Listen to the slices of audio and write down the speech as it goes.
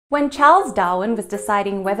When Charles Darwin was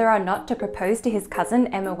deciding whether or not to propose to his cousin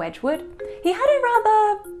Emma Wedgwood, he had a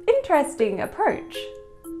rather interesting approach.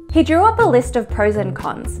 He drew up a list of pros and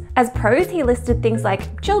cons. As pros, he listed things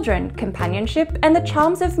like children, companionship, and the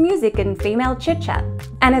charms of music and female chit-chat.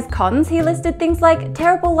 And as cons, he listed things like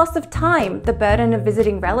terrible loss of time, the burden of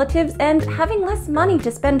visiting relatives, and having less money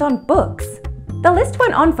to spend on books. The list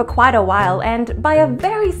went on for quite a while, and by a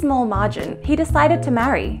very small margin, he decided to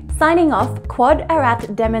marry, signing off quod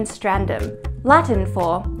erat demonstrandum, Latin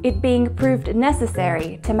for it being proved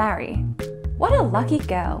necessary to marry. What a lucky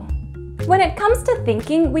girl. When it comes to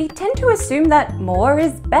thinking, we tend to assume that more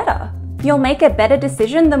is better. You'll make a better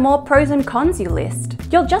decision the more pros and cons you list.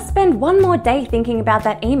 You'll just spend one more day thinking about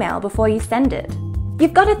that email before you send it.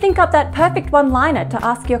 You've got to think up that perfect one-liner to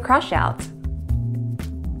ask your crush out.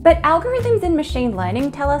 But algorithms in machine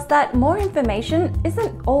learning tell us that more information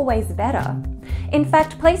isn't always better. In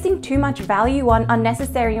fact, placing too much value on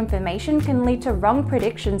unnecessary information can lead to wrong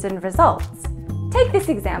predictions and results. Take this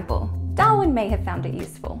example. Darwin may have found it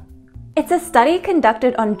useful. It's a study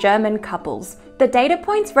conducted on German couples. The data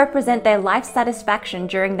points represent their life satisfaction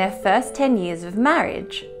during their first 10 years of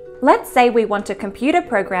marriage. Let's say we want a computer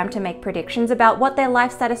program to make predictions about what their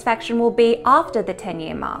life satisfaction will be after the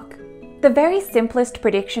 10-year mark. The very simplest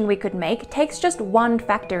prediction we could make takes just one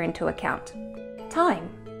factor into account: time.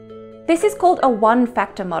 This is called a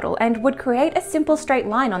one-factor model and would create a simple straight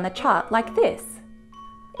line on the chart like this.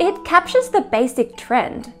 It captures the basic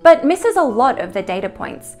trend, but misses a lot of the data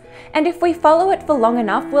points. And if we follow it for long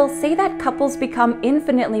enough, we'll see that couples become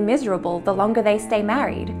infinitely miserable the longer they stay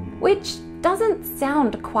married, which doesn't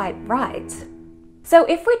sound quite right. So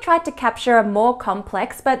if we tried to capture a more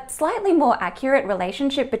complex but slightly more accurate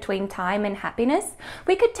relationship between time and happiness,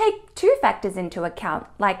 we could take two factors into account,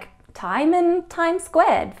 like time and time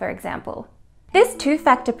squared, for example. This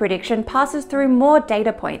two-factor prediction passes through more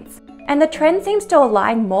data points, and the trend seems to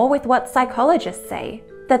align more with what psychologists say,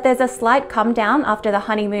 that there's a slight come down after the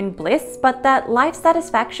honeymoon bliss, but that life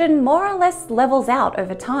satisfaction more or less levels out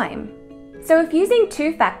over time. So if using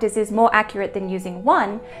two factors is more accurate than using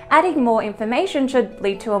one, adding more information should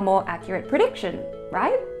lead to a more accurate prediction,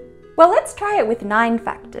 right? Well, let's try it with 9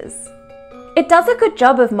 factors. It does a good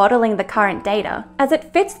job of modeling the current data, as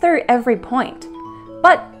it fits through every point,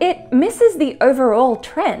 but it misses the overall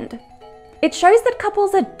trend. It shows that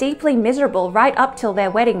couples are deeply miserable right up till their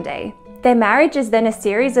wedding day. Their marriage is then a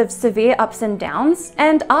series of severe ups and downs,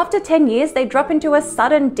 and after 10 years they drop into a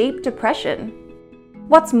sudden deep depression.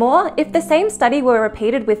 What's more, if the same study were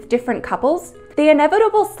repeated with different couples, the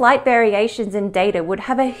inevitable slight variations in data would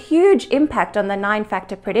have a huge impact on the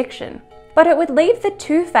 9-factor prediction, but it would leave the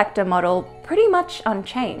 2-factor model pretty much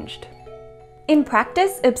unchanged. In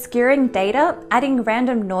practice, obscuring data, adding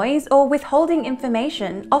random noise, or withholding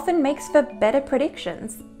information often makes for better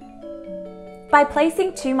predictions. By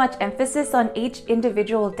placing too much emphasis on each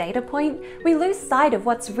individual data point, we lose sight of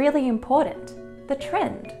what's really important: the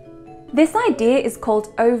trend. This idea is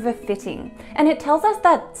called overfitting, and it tells us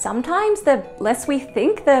that sometimes the less we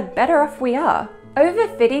think, the better off we are.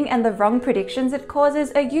 Overfitting and the wrong predictions it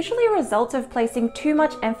causes are usually a result of placing too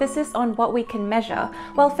much emphasis on what we can measure,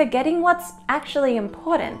 while forgetting what's actually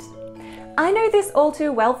important. I know this all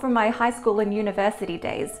too well from my high school and university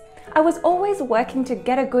days. I was always working to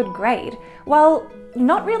get a good grade, while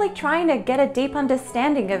not really trying to get a deep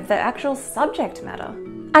understanding of the actual subject matter.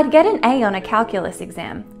 I'd get an A on a calculus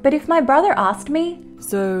exam, but if my brother asked me,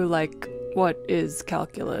 "So, like, what is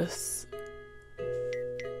calculus?"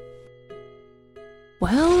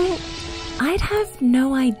 Well, I'd have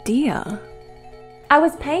no idea. I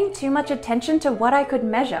was paying too much attention to what I could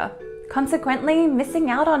measure, consequently missing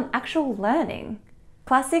out on actual learning.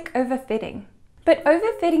 Classic overfitting. But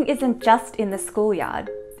overfitting isn't just in the schoolyard,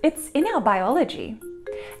 it's in our biology.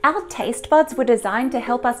 Our taste buds were designed to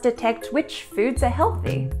help us detect which foods are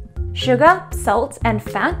healthy. Sugar, salt, and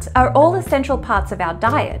fat are all essential parts of our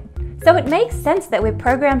diet, so it makes sense that we're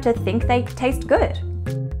programmed to think they taste good.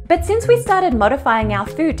 But since we started modifying our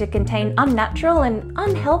food to contain unnatural and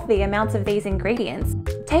unhealthy amounts of these ingredients,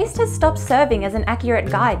 taste has stopped serving as an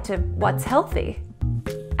accurate guide to what's healthy.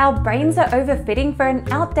 Our brains are overfitting for an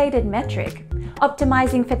outdated metric,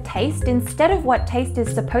 optimizing for taste instead of what taste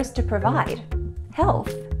is supposed to provide: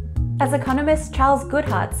 health. As economist Charles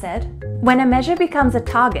Goodhart said, "When a measure becomes a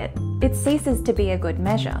target, it ceases to be a good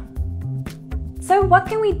measure." So what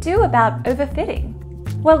can we do about overfitting?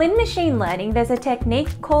 Well, in machine learning, there's a technique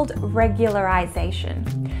called regularization,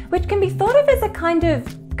 which can be thought of as a kind of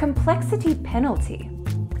complexity penalty.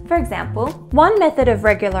 For example, one method of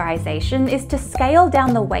regularization is to scale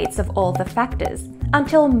down the weights of all the factors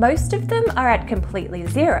until most of them are at completely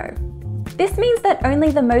zero. This means that only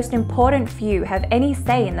the most important few have any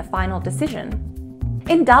say in the final decision.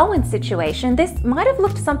 In Darwin's situation, this might have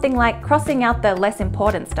looked something like crossing out the less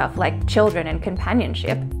important stuff like children and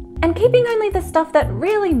companionship, and keeping only the stuff that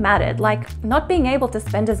really mattered, like not being able to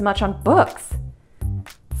spend as much on books.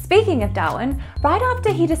 Speaking of Darwin, right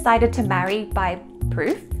after he decided to marry by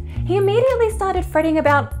proof, he immediately started fretting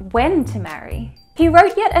about when to marry. He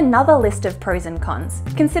wrote yet another list of pros and cons,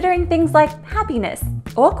 considering things like happiness,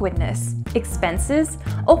 awkwardness, expenses,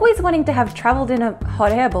 always wanting to have travelled in a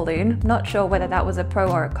hot air balloon, not sure whether that was a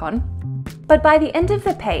pro or a con. But by the end of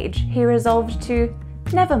the page, he resolved to,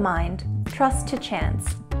 never mind, trust to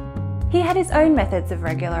chance. He had his own methods of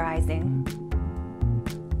regularizing.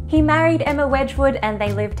 He married Emma Wedgwood and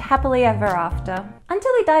they lived happily ever after,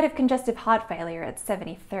 until he died of congestive heart failure at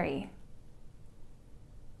 73.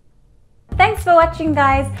 Thanks for watching,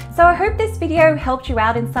 guys. So I hope this video helped you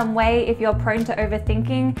out in some way if you're prone to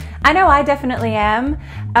overthinking. I know I definitely am.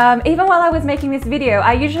 Even while I was making this video,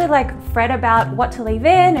 I usually fret about what to leave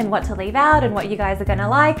in and what to leave out and what you guys are gonna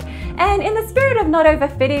like. And in the spirit of not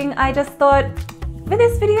overfitting, I just thought, for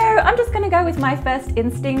this video, I'm just gonna go with my first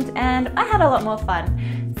instinct, and I had a lot more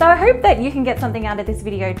fun. So I hope that you can get something out of this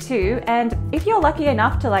video too, and if you're lucky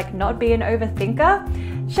enough to not be an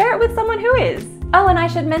overthinker, share it with someone who is. Oh, and I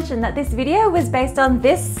should mention that this video was based on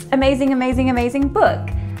this amazing book,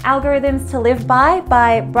 Algorithms to Live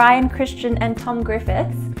by Brian Christian and Tom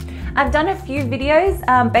Griffiths. I've done a few videos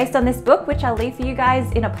based on this book, which I'll leave for you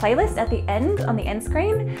guys in a playlist at the end, on the end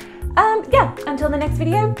screen. Yeah, until the next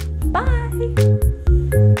video,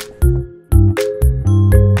 bye!